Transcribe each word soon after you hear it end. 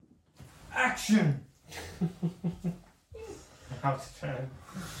Action! How to try.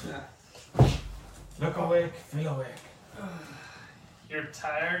 Yeah. Look awake, feel awake. You're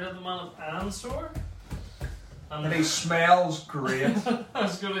tired at the minute and sore? And he smells great. I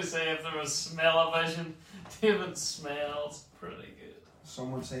was going to say, if there was smell-o-vision, David smells pretty good.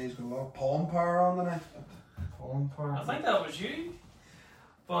 Someone says he's got a lot of palm power on the night. Palm power. I think that was you.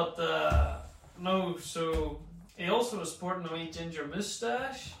 But, no, so he also is sporting a wee ginger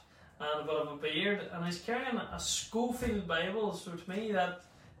moustache and a bit of a beard, and he's carrying a Schofield Bible, so to me that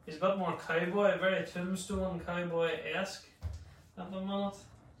is a bit more cowboy, very Tombstone cowboy-esque at the minute.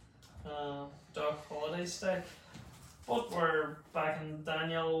 Dark Holiday style. But we're back in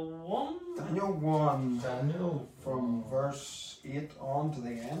Daniel 1. Daniel 1. Daniel. From verse 8 on to the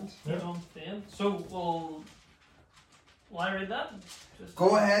end. Yeah. On to the end. So will I read that? Just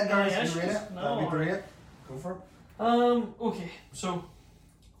Go ahead, any guys, you read issues? it. No, That'd be great. Go for it. Okay, so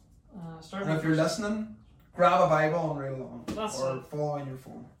start And with if you're listening, grab a Bible and read along. That's or it. follow on your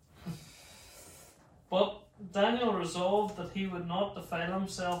phone. But Daniel resolved that he would not defile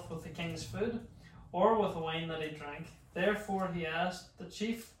himself with the king's food, or with the wine that he drank. Therefore he asked the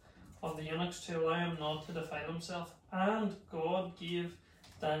chief of the eunuchs to allow him not to defile himself. And God gave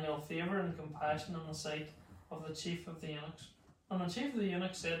Daniel favour and compassion in the sight of the chief of the eunuchs. And the chief of the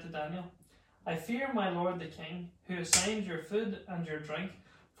eunuchs said to Daniel, I fear my lord the king, who assigned your food and your drink,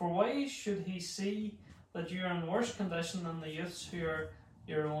 for why should he see that you are in worse condition than the youths who are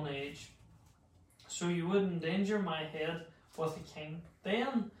your own age? So you would endanger my head with the king.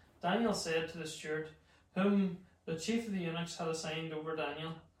 Then Daniel said to the steward, whom the chief of the eunuchs had assigned over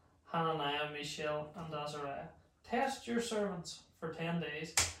Daniel, Hananiah, Mishael, and Azariah, test your servants for 10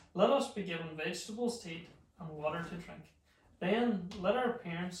 days. Let us be given vegetables to eat and water to drink. Then let our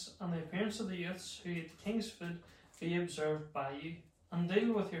appearance and the appearance of the youths who eat the king's food be observed by you, and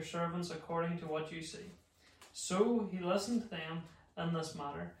deal with your servants according to what you see. So he listened to them in this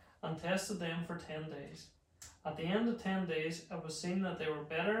matter, and tested them for 10 days. At the end of 10 days, it was seen that they were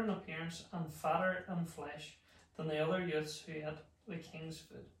better in appearance and fatter in flesh than the other youths who ate the king's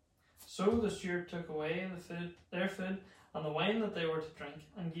food. So the steward took away their food, and the wine that they were to drink,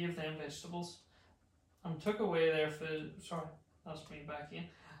 and gave them vegetables, and took away their food. Sorry, that's me back again.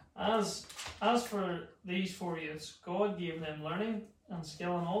 As for these 4 youths, God gave them learning and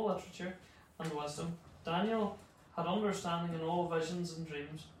skill in all literature and wisdom. Daniel had understanding in all visions and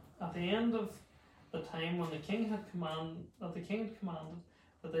dreams. At the end of the time when the king had commanded that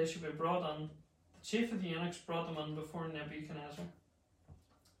they should be brought in, the chief of the eunuchs brought them in before Nebuchadnezzar.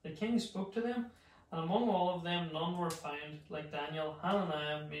 The king spoke to them, and among all of them none were found like Daniel,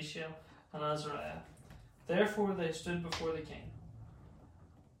 Hananiah, Mishael, and Azariah. Therefore they stood before the king.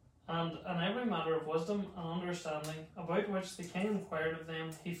 And in every matter of wisdom and understanding, about which the king inquired of them,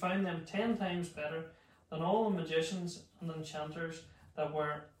 he found them 10 times better than all the magicians and enchanters that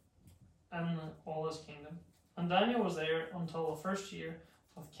were in all his kingdom. And Daniel was there until the first year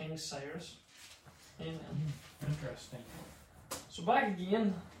of King Cyrus. Amen. Interesting. So back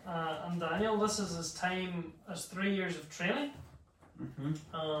again, and Daniel, this is his time as 3 years of training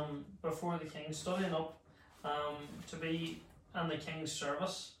before the king, studying up to be in the king's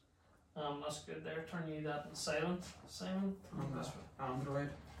service. That's good there. Turn you that in silent, Simon. Android.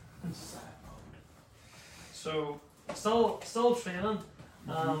 So still training,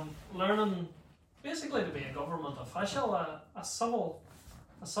 learning basically to be a government official, a civil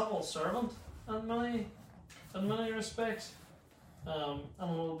servant in many respects, and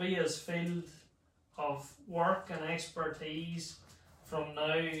will be his field of work and expertise from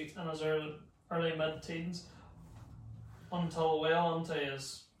now in his early mid-teens until well into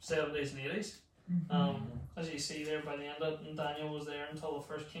his 70s and 80s. As you see there, by the end of it, and Daniel was there until the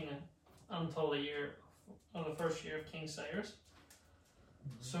first year of King Cyrus.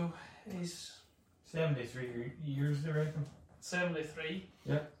 So he's 73 years, they reckon. 73.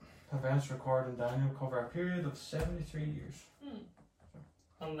 Events recorded in Daniel cover a period of 73 years.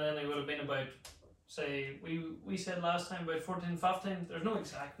 And then he would have been about, say, we said last time about 14, 15. There's no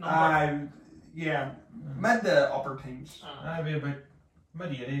exact number. Yeah, mid to upper teens. That'd be about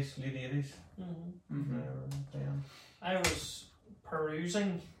mid-80s, late 80s. I was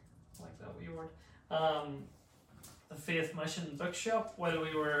perusing, like that wee word, the Faith Mission bookshop while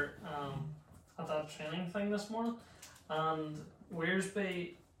we were at that training thing this morning, and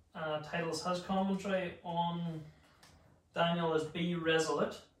Wearsby titles his commentary on Daniel as Be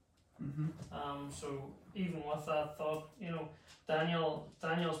Resolute. So even with that thought,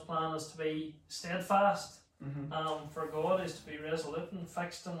 Daniel's plan is to be steadfast. For God is to be resolute and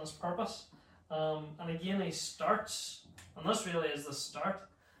fixed in his purpose. And again he starts, and this really is the start,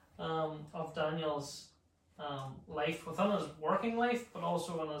 of Daniel's life within his working life, but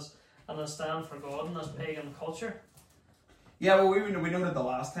also in his stand for God in this pagan culture. Yeah, well, we noted the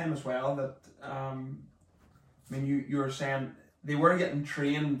last time as well that I mean, you were saying they were getting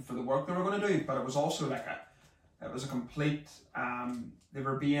trained for the work they were going to do, but it was also like it was a complete they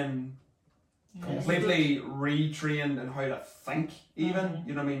were being completely retrained in how to think. Even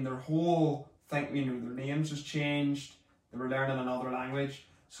you know what I mean, their whole think, you know, their names was changed. They were learning another language,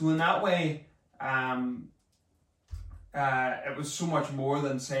 so in that way, it was so much more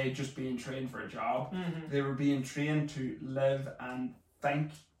than, say, just being trained for a job. They were being trained to live and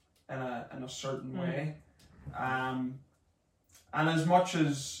think in a certain way. And as much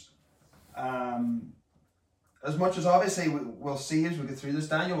as obviously we'll see as we get through this,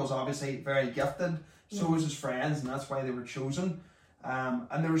 Daniel was obviously very gifted. So was his friends, and that's why they were chosen.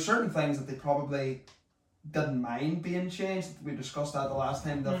 And there were certain things that they probably didn't mind being changed. We discussed that the last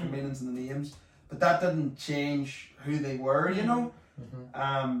time, different meanings and the names. But that didn't change who they were, you know.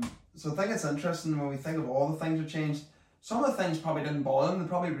 So I think it's interesting when we think of all the things that changed. Some of the things probably didn't bother them. They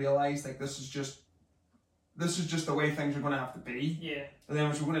probably realised like this is just the way things are going to have to be. Yeah. But then,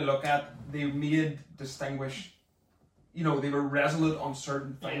 as we're going to look at, they made distinguish. You know, they were resolute on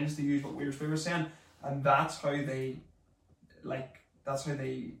certain things, to use what we were saying, and that's how they, that's how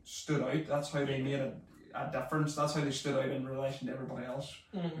they stood out. That's how they made a difference. That's how they stood out in relation to everybody else,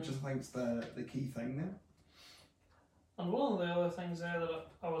 which I think is the key thing there. And one of the other things there that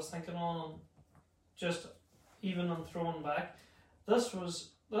I was thinking on, just even on throwing back, this was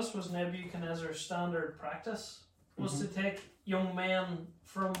Nebuchadnezzar's standard practice, was to take young men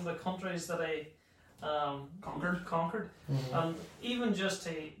from the countries that he conquered, and even just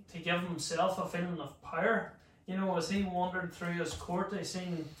to give himself a feeling of power. You know, as he wandered through his court, he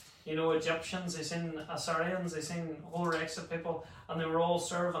seen, you know, Egyptians, he seen Assyrians, he seen whole ranks of people, and they were all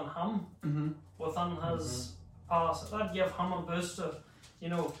serving him within his palace. That gave him a boost of, you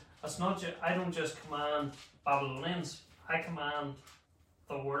know, it's not I don't just command Babylonians, I command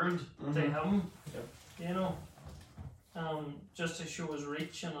the world to him. You know, just to show his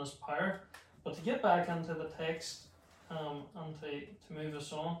reach and his power. But to get back into the text, and to move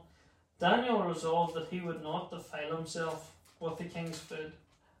us on, Daniel resolved that he would not defile himself with the king's food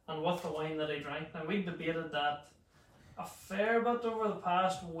and with the wine that he drank. Now, we debated that a fair bit over the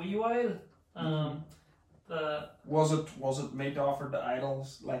past wee while. Was it meat offered to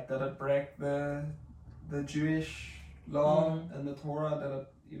idols? Like, did it break the Jewish law in the Torah? Did it,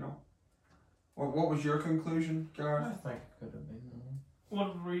 you know? What was your conclusion, Gareth? I think it could have been.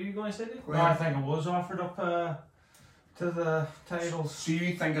 What were you going to say, Dave? No, I think it was offered up to the titles. So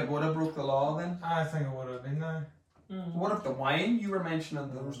you think it would have broke the law then? I think it would have been there. What if the wine you were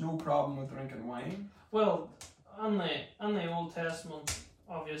mentioning? There was no problem with drinking wine. Well, in the Old Testament,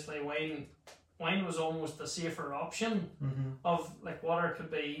 obviously wine was almost the safer option of, like, water could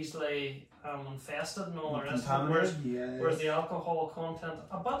be easily infested and all the rest of it. Whereas the alcohol content,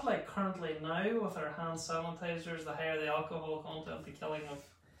 a bit like currently now with our hand sanitizers, the higher the alcohol content, the killing of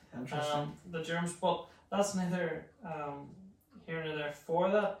the germs. But that's neither here nor there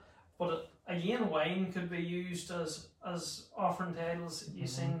for that. But again, wine could be used as offering to idols. You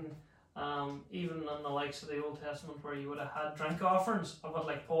seen even in the likes of the Old Testament where you would have had drink offerings, a bit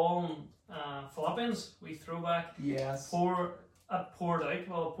like Paul and Philippians, we throw back. Yes. Poured out.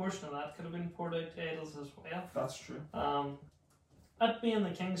 Well, a portion of that could have been poured out to idols as well. That's true. It being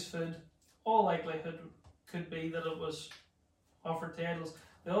the king's food, all likelihood could be that it was offered to idols.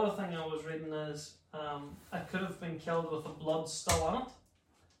 The other thing I was reading is it could have been killed with the blood still in it,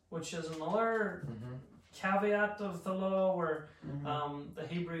 which is another caveat of the law where the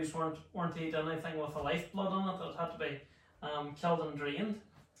Hebrews weren't to eat anything with the lifeblood in it. It had to be killed and drained.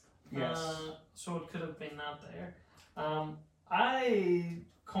 Yes. So it could have been that there. I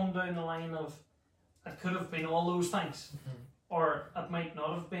come down the line of it could have been all those things, or it might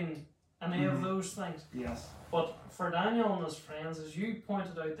not have been any of those things. Yes. But for Daniel and his friends, as you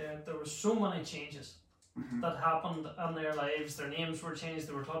pointed out there were so many changes that happened in their lives. Their names were changed,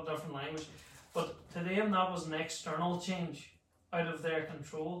 they were taught different language. But to them, that was an external change out of their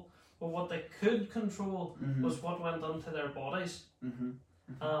control. But what they could control was what went into their bodies. And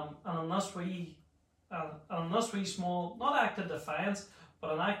in this wee small, not act of defiance,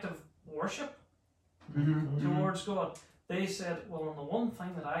 but an act of worship towards God, they said, well, on the one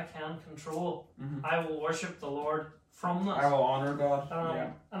thing that I can control, I will worship the Lord from this. I will honour God.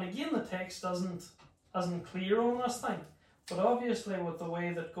 And again, the text isn't clear on this thing, but obviously with the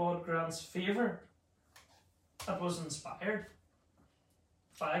way that God grants favour, it was inspired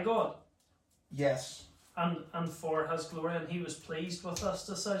by God. Yes. and for his glory, and he was pleased with this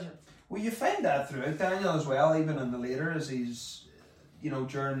decision. Well, you find that throughout Daniel as well, even in the later, as he's,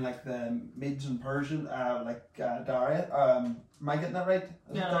 during like the Medes and Persian, Darius. Am I getting that right?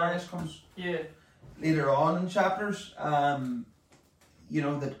 As Darius comes later on in chapters.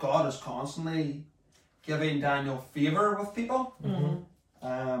 That God is constantly giving Daniel favour with people.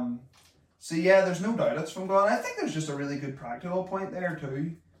 Mm-hmm. So yeah, there's no doubt it's from God. I think there's just a really good practical point there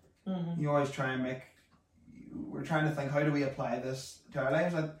too. Mm-hmm. You always try and we're trying to think, how do we apply this to our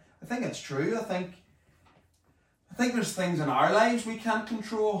lives? I think it's true. I think there's things in our lives we can't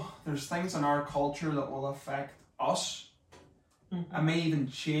control. There's things in our culture that will affect us. Mm-hmm. And may even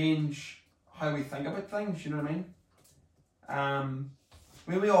change how we think about things, you know what I mean?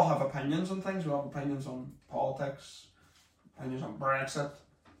 We all have opinions on things. We have opinions on politics, opinions on Brexit,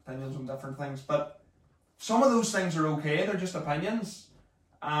 opinions on different things. But some of those things are okay, they're just opinions.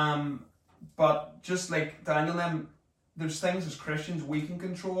 But just like Daniel, there's things as Christians we can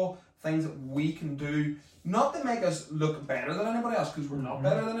control, things that we can do, not to make us look better than anybody else, because we're not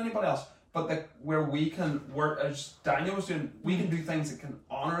better than anybody else, but where we can work, as Daniel was doing, we can do things that can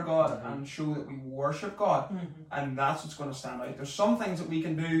honour God and show that we worship God, and that's what's going to stand out. There's some things that we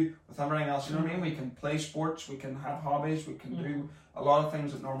can do with everything else, you know what I mean? We can play sports, we can have hobbies, we can do a lot of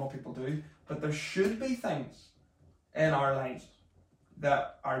things that normal people do, but there should be things in our lives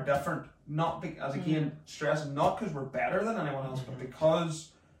that are different, not as again stressing, not because we're better than anyone else, but because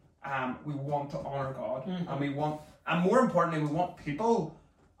we want to honour God, and more importantly, we want people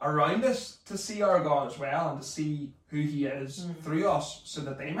around us to see our God as well, and to see who He is through us, so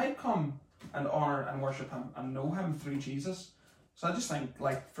that they might come and honour and worship Him and know Him through Jesus. So I just think,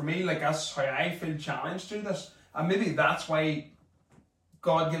 for me, that's how I feel challenged through this, and maybe that's why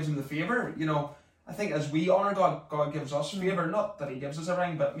God gives him the favour. I think as we honour God, God gives us favour. Not that He gives us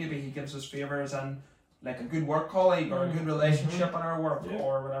everything, but maybe He gives us favour as in like a good work colleague or a good relationship in our work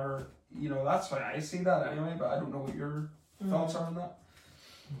or whatever. That's how I see that anyway, but I don't know what your thoughts are on that.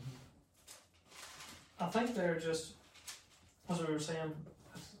 I think they're just, as we were saying,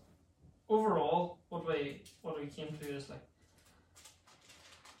 overall, what we came to is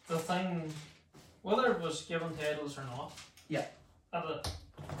the thing, whether it was given titles or not. Yeah.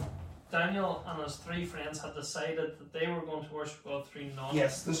 Daniel and his three friends had decided that they were going to worship God through knowledge.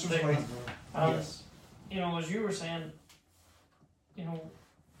 Yes, this was why. Yes. As you were saying,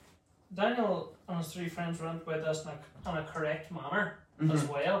 Daniel and his three friends went about this in a correct manner as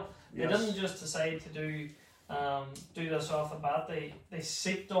well. They didn't just decide to do this off the bat. They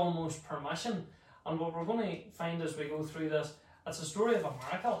seeked almost permission. And what we're going to find as we go through this, it's a story of a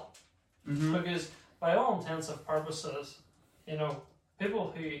miracle. Because by all intents and purposes,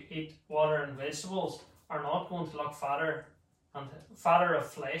 people who eat water and vegetables are not going to look fatter of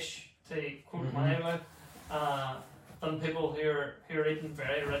flesh, to quote my way, than people who are eating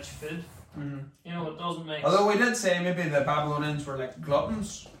very rich food. It doesn't make. Although we did say maybe the Babylonians were like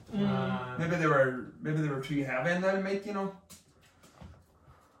gluttons. Maybe they were too heavy in their meat.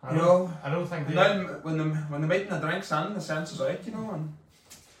 I don't think they. When the meat and the drink's in, the sense is out.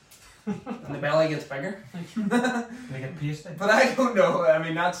 And the belly gets bigger. They get pasty. But I don't know. I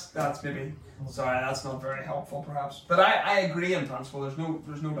mean, that's maybe. Sorry, that's not very helpful, perhaps. But I agree in principle. There's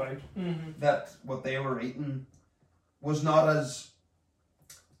no doubt that what they were eating was not as.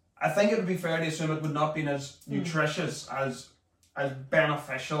 I think it would be fair to assume it would not be as nutritious, as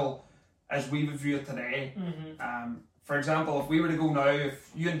beneficial as we would view it today. For example, if we were to go now,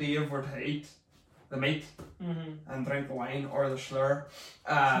 if you and Dave were to eat the meat and drink the wine or the slur,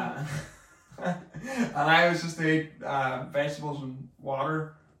 and I was just to eat vegetables and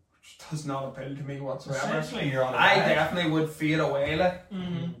water, which does not appeal to me whatsoever. Essentially, you're on a I diet. definitely would fade away,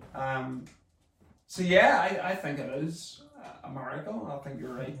 so yeah, I think it is a miracle. I think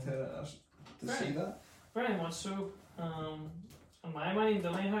you're right to see that. Very much so. In my mind,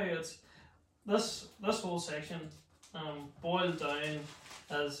 anyhow, it's this whole section boiled down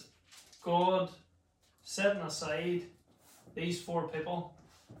as God setting aside these four people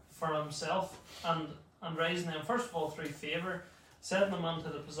for Himself and raising them, first of all, through favour, setting them into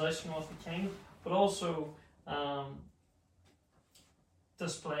the position of the king, but also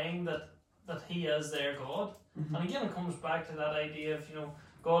displaying that He is their God. And again, it comes back to that idea of,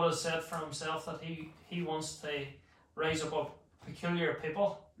 God has said for Himself that He wants to raise up a peculiar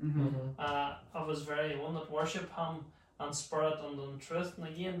people of His very own that worship Him in spirit and in truth. And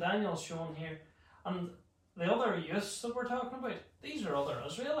again, Daniel's shown here, and the other youths that we're talking about, these are other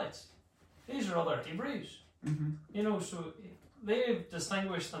Israelites, these are other Hebrews. So they've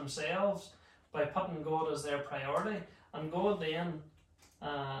distinguished themselves by putting God as their priority, and God then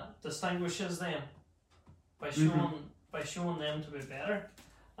distinguishes them by showing them to be better,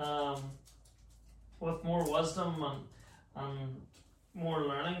 with more wisdom and more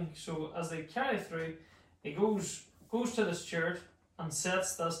learning. So as they carry through, he goes to the steward and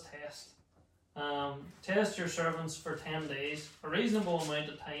sets this test. Test your servants for 10 days, a reasonable amount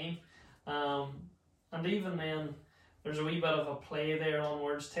of time, and even then there's a wee bit of a play there on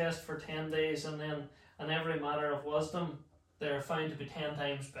words. Test for 10 days, and then in every matter of wisdom they're found to be 10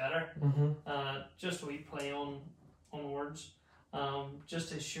 times better. Just a wee play on words, just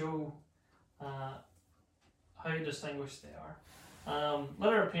to show how distinguished they are.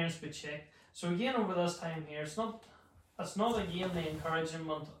 Let our appearance be checked. So again, over this time here, it's not again the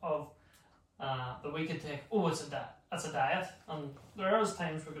encouragement of that we could take, it's a diet, and there is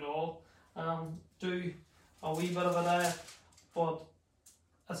times we could all do a wee bit of a diet, but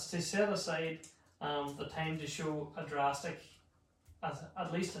it's to set aside the time to show a drastic,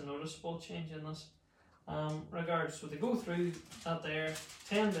 at least a noticeable change in this regard. So they go through that there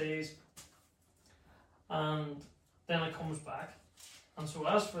 10 days, and then it comes back. And so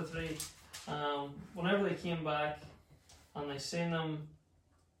as for 3, whenever they came back and they seen them,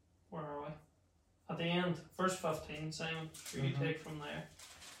 where are we? At the end, verse 15, Simon, you take from there.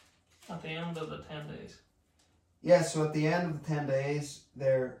 At the end of the 10 days. Yeah, so at the end of the 10 days,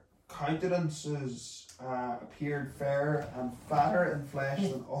 their countenances appeared fairer and fatter in flesh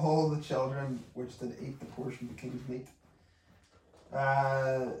than all the children which did eat the portion of the king's meat.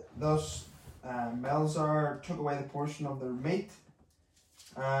 Thus Melzar took away the portion of their meat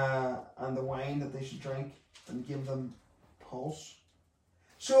and the wine that they should drink, and gave them pulse.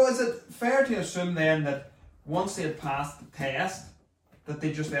 So is it fair to assume then that once they had passed the test, that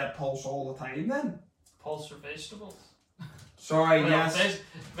they just ate pulse all the time then? Pulse or vegetables? Sorry, Well, yes.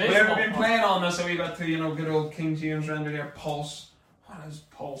 We've been playing on this a wee bit too, good old King James render there, pulse. What is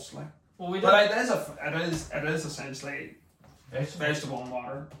pulse like? Well, But it is essentially vegetable and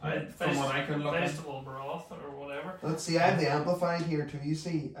water, from what I can look at. vegetable broth or whatever. Let's see, I have the Amplified here too, you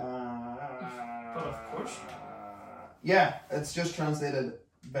see. But of course. Yeah, it's just translated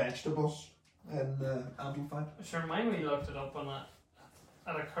vegetables in the Amplified. Sure, mine we looked it up, and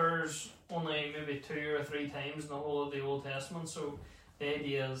it occurs only maybe 2 or 3 times in the whole of the Old Testament, so the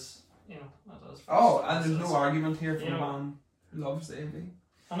idea is, that is... Oh, and there's no argument here from you a know, man who loves the AV.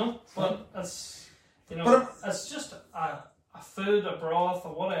 I know, but it's, But it's just a food, a broth,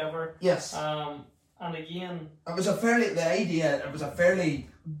 or whatever. Yes. And again... It was a fairly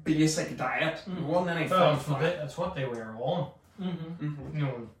basic diet. There wasn't any Well, fun. it's what they were on. Mm-hmm.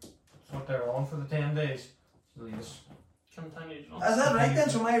 It's what they were on for the 10 days. So they just Continued on. Is that right then?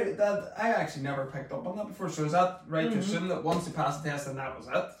 So I actually never picked up on that before. So is that right to assume that once they passed the test, then that was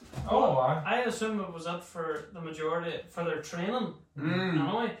it? Oh, aye. I assume it was it for the majority, for their training.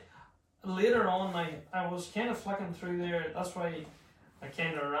 Mm. And later on, I was kind of flicking through there. That's why I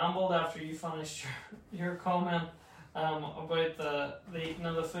kind of rambled after you finished your comment about the eating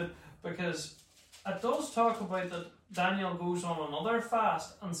of the food, because it does talk about that Daniel goes on another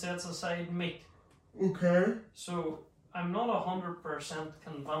fast and sets aside meat. Okay. So I'm not 100%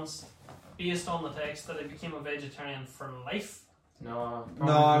 convinced, based on the text, that he became a vegetarian for life. No,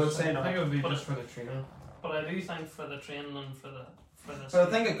 I would just- say I no. think it would be But just for the training. But I do think for the training and for this. But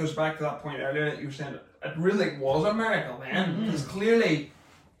I think it goes back to that point earlier that you were saying it really was a miracle then, because clearly,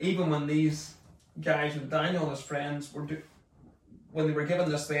 even when these guys with Daniel and his friends when they were given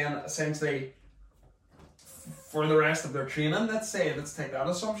this then essentially for the rest of their training, let's take that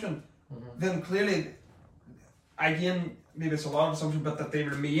assumption, then clearly, again, maybe it's a lot of assumption, but that they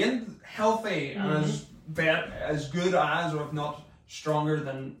remained healthy and as good as, or if not stronger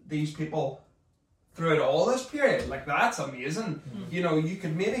than, these people throughout all this period. Like, that's amazing. You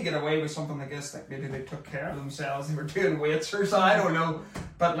could maybe get away with something like this, like maybe they took care of themselves, they were doing weights or something, I don't know,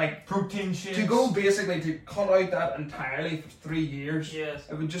 but like Protein shakes. to go basically to cut out that entirely for 3 years, Yes.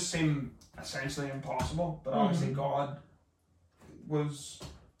 it would just seem essentially impossible. But obviously God was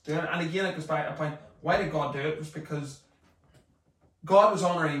doing it. And again, it goes back to a point, why did God do it? It was because God was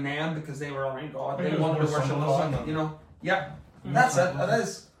honouring them, because they were honouring God. They wanted to worship God, Yeah, that's it. It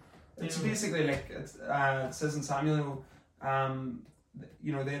is. It's basically like it says in Samuel, they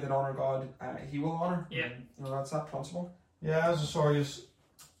that honour God, He will honour. Yeah. That's that principle. Yeah, as a sorry, is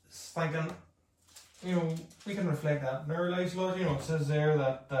thinking, we can reflect that in our lives, Lord. It says there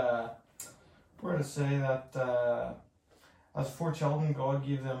that, where to say that, as for children, God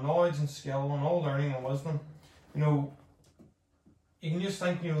gave them knowledge and skill and all learning and wisdom. You can just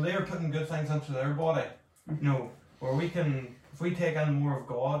think, they are putting good things into their body. Where we can, if we take in more of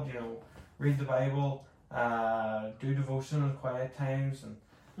God, read the Bible, do devotion in quiet times,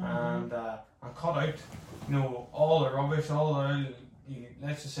 and and cut out, you know, all the rubbish, all the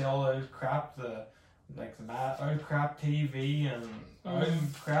let's just say all the old crap, old crap TV and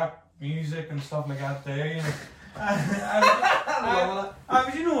old crap music and stuff like that. There, you know.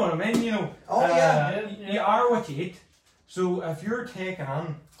 But you know what I mean, you know. Oh, you are what you eat. So if you're taking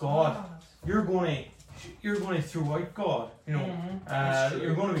on God, you're going to throw out God. You know,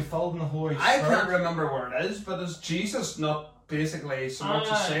 you're going to be filled in the Holy Spirit. I can't remember where it is, but is Jesus not basically so much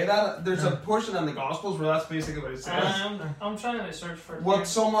to say that? There's a portion in the Gospels where that's basically what it says. I'm trying to search for it.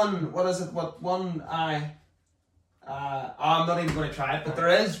 I'm not even going to try it, but there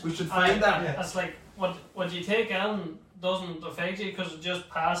is. We should find that. Yeah. It's like what you take in doesn't affect you because it just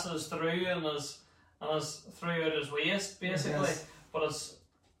passes through and is through out his waist basically. Yes. But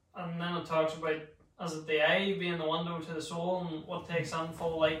and then it talks about as it the eye being the window to the soul and what takes in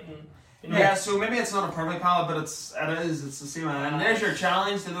full light and. You know, Yeah, so maybe it's not a perfect palette, but it's the same. And there's your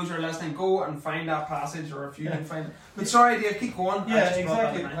challenge to those who are listening. Go and find that passage, or if you can find it. But sorry, Dave, keep going. Yeah,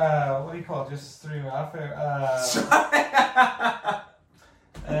 exactly. What do you call it? Just threw me off there.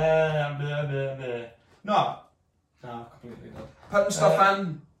 No, completely not. Putting stuff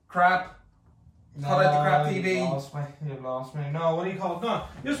in, crap. Cut out the crap TV. You've lost me. No, what do you call it? No,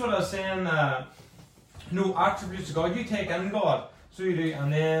 just what I was saying. No attributes of God. You take in God. So you do,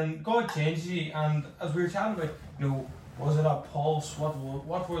 and then God changes you, and as we were chatting about, you know, was it a pulse?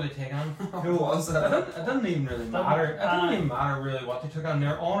 What were they taking on? No, was it? It didn't even really matter. It didn't even matter really what they took on.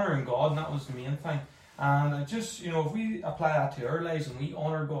 They're honouring God, and that was the main thing. And it just, you know, if we apply that to our lives and we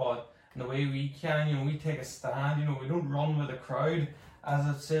honour God in the way we can, you know, we take a stand. You know, we don't run with the crowd, as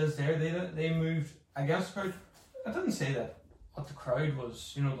it says there. They moved against the crowd. I didn't say that what the crowd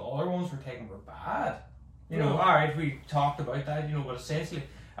was. You know, the other ones were taking were bad. You know, alright, we talked about that, you know, but essentially,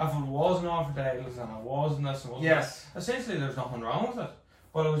 if it wasn't offered to idols and it wasn't this and wasn't yes. that, essentially there's nothing wrong with it.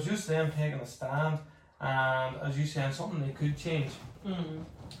 But it was just them taking a stand, and as you said, something they could change.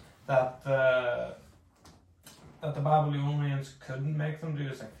 That the Babylonians couldn't make them do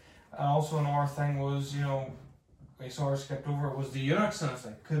this thing. And also another thing was, you know, we sort of skipped over, was the eunuchs, and it's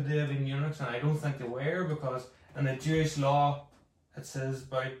like, could they have been eunuchs? And I don't think they were, because in the Jewish law, it says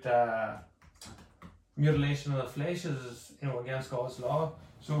about mutilation of the flesh is, you know, against God's law.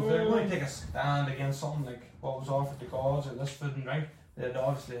 So if they're going to take a stand against something like what was offered to gods or this food and drink, they'd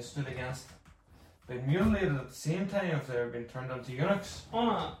obviously stood against being mutilated at the same time if they've been turned into eunuchs.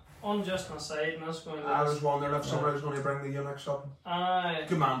 On just an aside, and that's going to. I was wondering if somebody was going to bring the eunuchs up.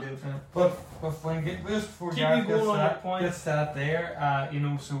 Good man, Dave. But when just before Gareth gets that there, you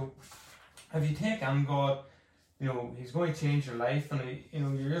know, so if you take on God, you know, he's going to change your life, and you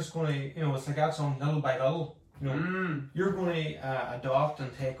know, you're just going to, you know, it's like that's on little by little. You know, you're going to adopt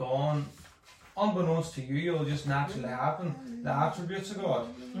and take on, unbeknownst to you, it'll just naturally happen. The attributes of God.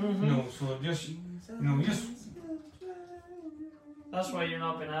 You know, so just, you know, just. That's why you're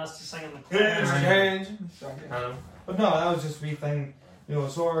not being asked to sing in the choir. But no, that was just a wee thing. You know,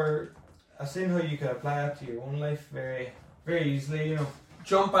 so I've seen how you could apply it to your own life very, very easily. You know.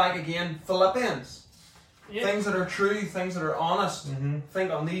 Jump back again, Philippians. Yeah. Things that are true, things that are honest.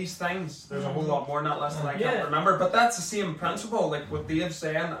 Think on these things. There's a whole lot more in that list that I can't remember, but that's the same principle. Like what Dave's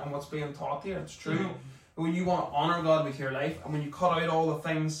saying and what's being taught here, it's true. When you want to honour God with your life, and when you cut out all the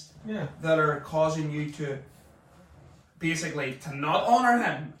things that are causing you to basically to not honour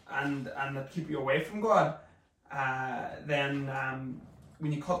Him and that keep you away from God, then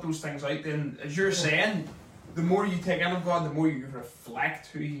when you cut those things out, then as you're saying, the more you take in of God, the more you reflect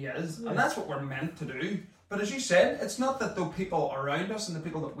who He is, and that's what we're meant to do. But as you said, it's not that the people around us and the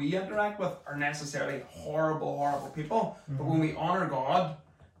people that we interact with are necessarily horrible people. But when we honour God,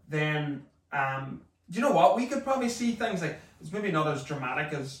 then do you know what? We could probably see things like, it's maybe not as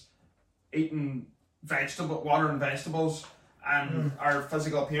dramatic as eating water and vegetables and our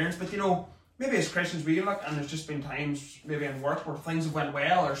physical appearance, but you know, maybe as Christians we look, and there's just been times maybe in work where things have went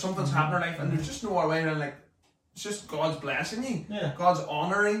well or something's happened in our life, and there's just no other way, and like, it's just God's blessing you. God's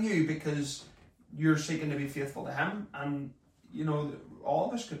honouring you because you're seeking to be faithful to Him. And you know, all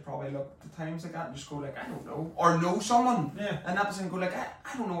of us could probably look at times like that and just go like, I don't know, or know someone and that person go like, I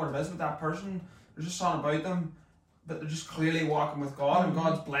don't know what it is with that person, there's just something about them, but they're just clearly walking with God, and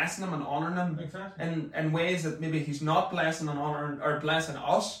God's blessing them and honouring them in ways that maybe He's not blessing and honouring or blessing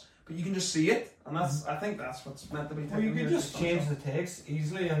us, but you can just see it, and that's I think that's what's meant to be taken. Well, you could just change the text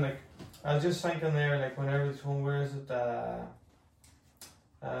easily, and like I was just thinking there, like whenever it's home, where is it?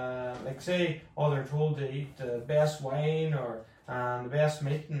 Like say, they're told to eat the best wine or the best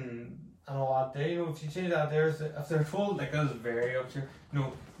meat and all that day. You know, if you change that there, if they're told, like this is very up to you. You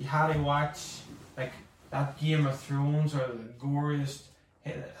know, you had to watch like that Game of Thrones or the goriest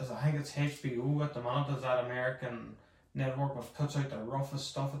as I think it's HBO at the moment, is that American network which puts out the roughest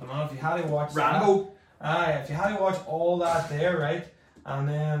stuff at the moment. If you had to watch Rambo. if you had to watch all that there, right, and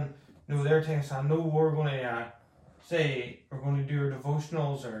then they're taking saying, no, we're going to say we're going to do our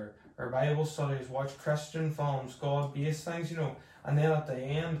devotionals or Bible studies, watch Christian films, God-based things, and then at the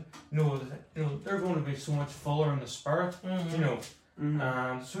end, they're going to be so much fuller in the spirit,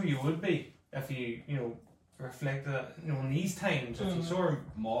 and so you would be if you reflect that, in these times, if you sort of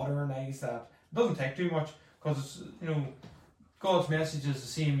modernise that. It doesn't take too much, because God's message is the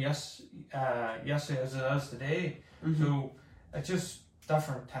same yesterday as it is today. So it's just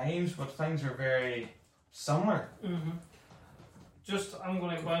different times, but things are very similar. Just, I'm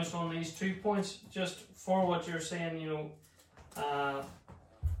going to bounce on these 2 points, just for what you're saying,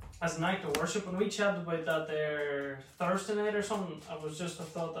 as an act of worship. When we chatted about that there Thursday night or something, it was just a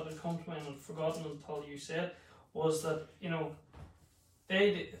thought that had come to me and I'd forgotten until you said, was that,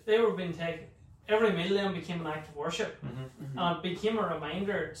 they were being taken, every meal then became an act of worship. And it became a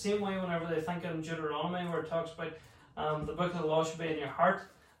reminder, same way whenever they think in Deuteronomy where it talks about the book of the law should be in your heart,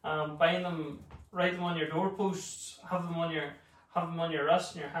 bind them, write them on your doorposts, have them on your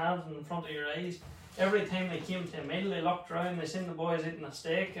wrists and your hands and in front of your eyes. Every time they came to a meal, they looked around, they seen the boys eating a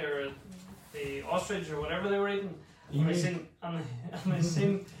steak or the ostrich or whatever they were eating, and they seen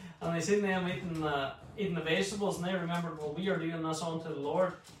them eating the vegetables, and they remembered, well, we are doing this unto the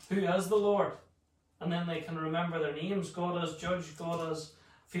Lord. Who is the Lord? And then they can remember their names. God is judge, God is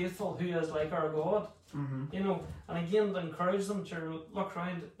faithful, who is like our God. And again, to encourage them to look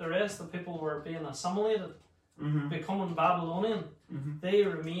around. The rest of the people were being assimilated, becoming Babylonian. They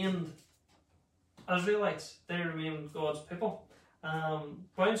remained Israelites. They remained God's people.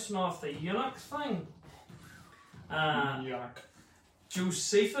 Bouncing off the eunuch thing,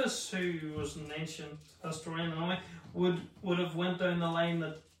 Josephus, who was an ancient historian anyway, would have went down the line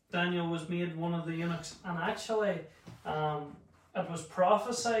that Daniel was made one of the eunuchs, and actually it was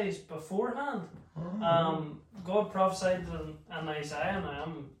prophesied beforehand. God prophesied in Isaiah,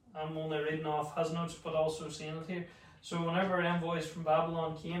 and I'm only reading off his notes but also seeing it here. So whenever envoys from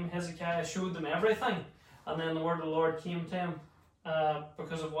Babylon came, Hezekiah showed them everything, and then the word of the Lord came to him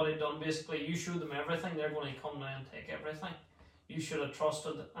because of what he'd done. Basically, you showed them everything, they're going to come now and take everything. You should have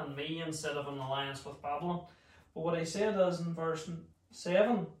trusted in me instead of an alliance with Babylon. But what he said is in verse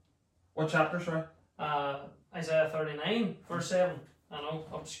 7. What chapter, sorry? Isaiah 39, verse 7. I know,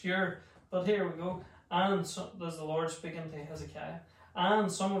 obscure, but here we go. And so, there's the Lord speaking to Hezekiah.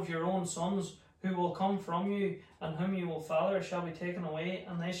 And some of your own sons who will come from you and whom you will father shall be taken away,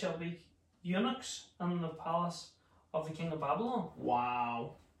 and they shall be eunuchs in the palace of the king of Babylon.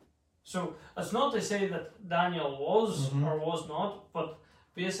 Wow. So it's not to say that Daniel was or was not, but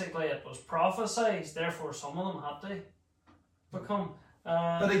basically it was prophesied, therefore some of them had to become.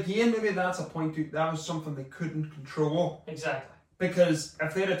 But again, maybe that's a point that was something they couldn't control. Exactly. Because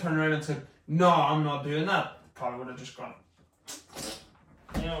if they'd have turned around and said, no, I'm not doing that, probably would have just gone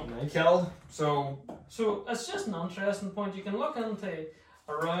killed. So it's just an interesting point. You can look into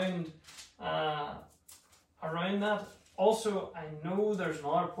around that. Also, I know there's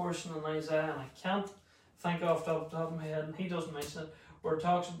another portion in Isaiah, and I can't think off the top of my head, and he doesn't mention it, where it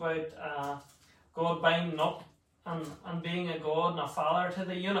talks about God binding up and being a God and a father to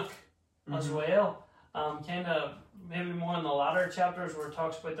the eunuch as well. Kind of maybe more in the latter chapters where it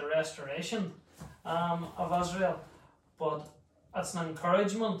talks about the restoration of Israel. But it's an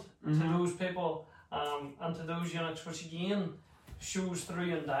encouragement to those people and to those eunuchs, which again shows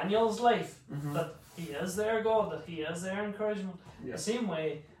through in Daniel's life that he is their God, that he is their encouragement. The same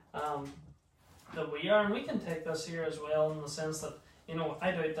way that we are, and we can take this here as well in the sense that,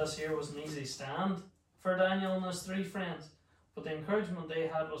 I doubt this here was an easy stand for Daniel and his three friends, but the encouragement they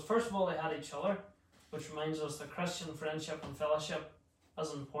had was, first of all, they had each other, which reminds us that Christian friendship and fellowship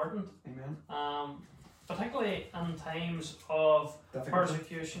is important. Amen. Particularly in times of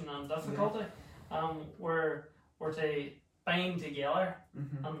persecution and difficulty, where we're to bind together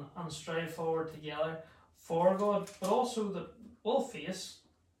and strive forward together for God, but also that we'll face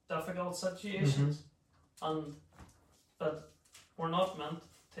difficult situations, and that we're not meant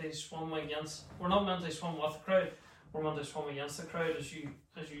to swim with the crowd. We're meant to swim against the crowd, as you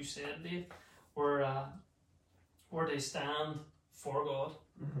said, Dave. We're to stand for God.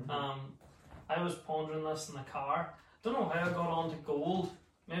 I was pondering this in the car. Don't know how I got on to gold.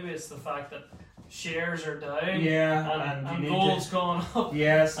 Maybe it's the fact that shares are down. And gold's gone up.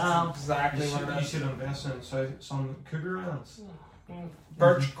 Yes, that's exactly what it You is. should invest in some cougar lands.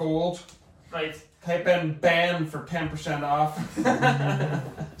 Birch gold. Right. Type in Ben for 10% off.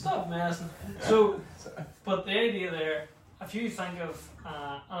 Stop messing. So, but the idea there, if you think of,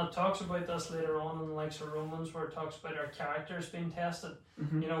 and it talks about this later on in the likes of Romans, where it talks about our characters being tested.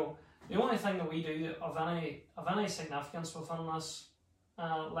 Mhm. You know, the only thing that we do of any significance within this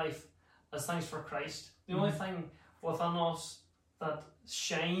life is things for Christ. The only thing within us that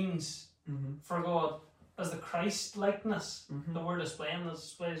shines Mhm. for God is the Christ likeness Mhm. that we're displaying, the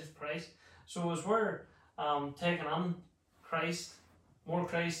displays of Christ. So as we're taking on Christ, more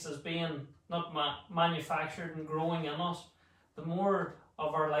Christ as being not manufactured and growing in us, the more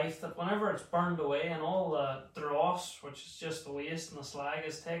of our life that whenever it's burned away and all the dross, which is just the waste and the slag,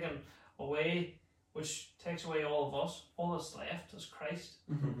 is taken away, which takes away all of us, all that's left is Christ.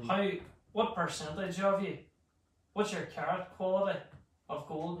 Mhm. What percentage of you, what's your carat quality of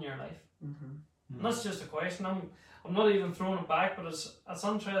gold in your life? Mhm. And that's just a question. I'm not even throwing it back, but it's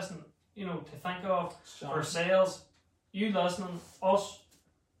interesting, you know, to think of ourselves. You listening, us.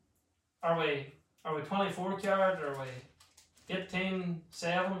 Are we 24 carat? Are we 18,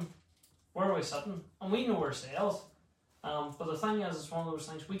 7? Where are we sitting? And we know ourselves. But the thing is, it's one of those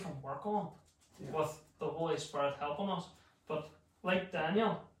things we can work on with the Holy Spirit helping us. But like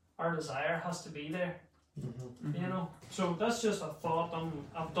Daniel, our desire has to be there. You know, so that's just a thought.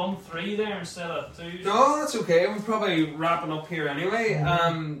 I've done 3 there instead of 2. No, that's okay. We're probably wrapping up here anyway.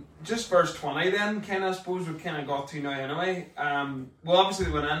 Just verse 20 then, kind of, I suppose we've kind of got to now anyway. Well, obviously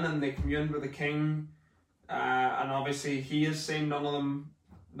they went in and they communed with the king, and obviously he has seen none of them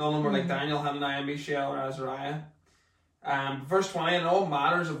were like Daniel, Hananiah, Mishael, or Azariah. Verse 20, in all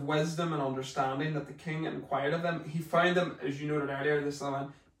matters of wisdom and understanding that the king inquired of them, he found them, as you noted earlier, this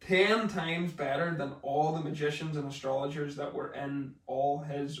one, 10 times better than all the magicians and astrologers that were in all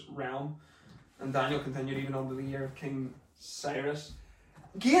his realm. And Daniel continued even unto the year of King Cyrus.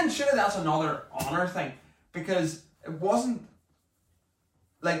 Again, surely that's another honour thing, because it wasn't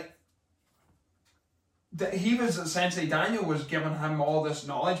like he was essentially, Daniel was giving him all this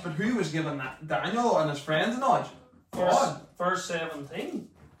knowledge, but who was giving that Daniel and his friends knowledge? God. Verse 17.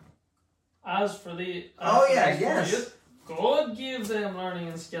 As for the yes. God gave them learning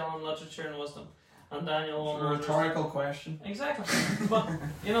and skill and literature and wisdom. And Daniel A rhetorical question. Exactly. But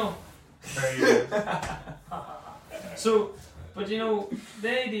you know, Very good. so, but you know,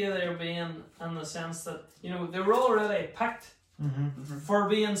 the idea there being in the sense that, you know, they were already picked for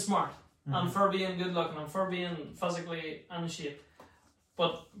being smart and for being good looking and for being physically in shape.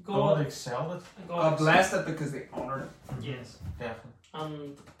 But God excelled it. God blessed it because they honoured it. Yes.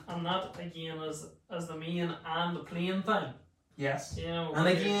 Definitely. And that again is the main and the plain thing. Yes. You know. And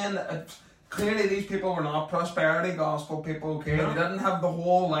again, clearly these people were not prosperity gospel people, okay? No. They didn't have the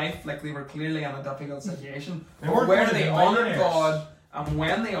whole life, like they were clearly in a difficult situation. They But weren't where going to they be honoured millionaires. God, and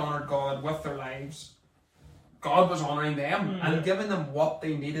when they honoured God with their lives, God was honouring them and giving them what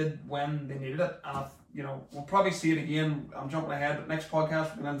they needed when they needed it. And you know, we'll probably see it again. I'm jumping ahead, but next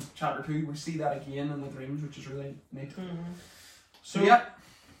podcast, we're going to chapter 2, we see that again in the dreams, which is really neat. So yeah.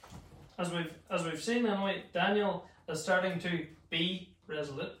 As we've seen anyway, Daniel is starting to be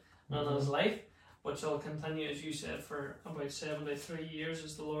resolute in his life, which will continue, as you said, for about 73 years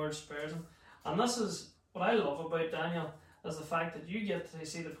as the Lord spares him. And this is what I love about Daniel, is the fact that you get to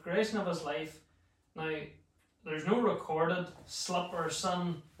see the progression of his life. Now, there's no recorded slip or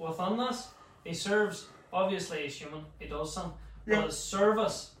sin within this. He serves, obviously he's human, he does sin, but his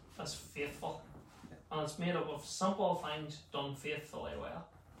service is faithful. And it's made up of simple things done faithfully well.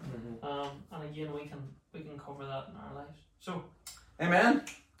 And again, we can cover that in our lives. So, amen.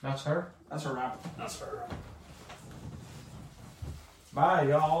 That's her. That's a wrap. That's fair. Bye,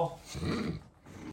 y'all.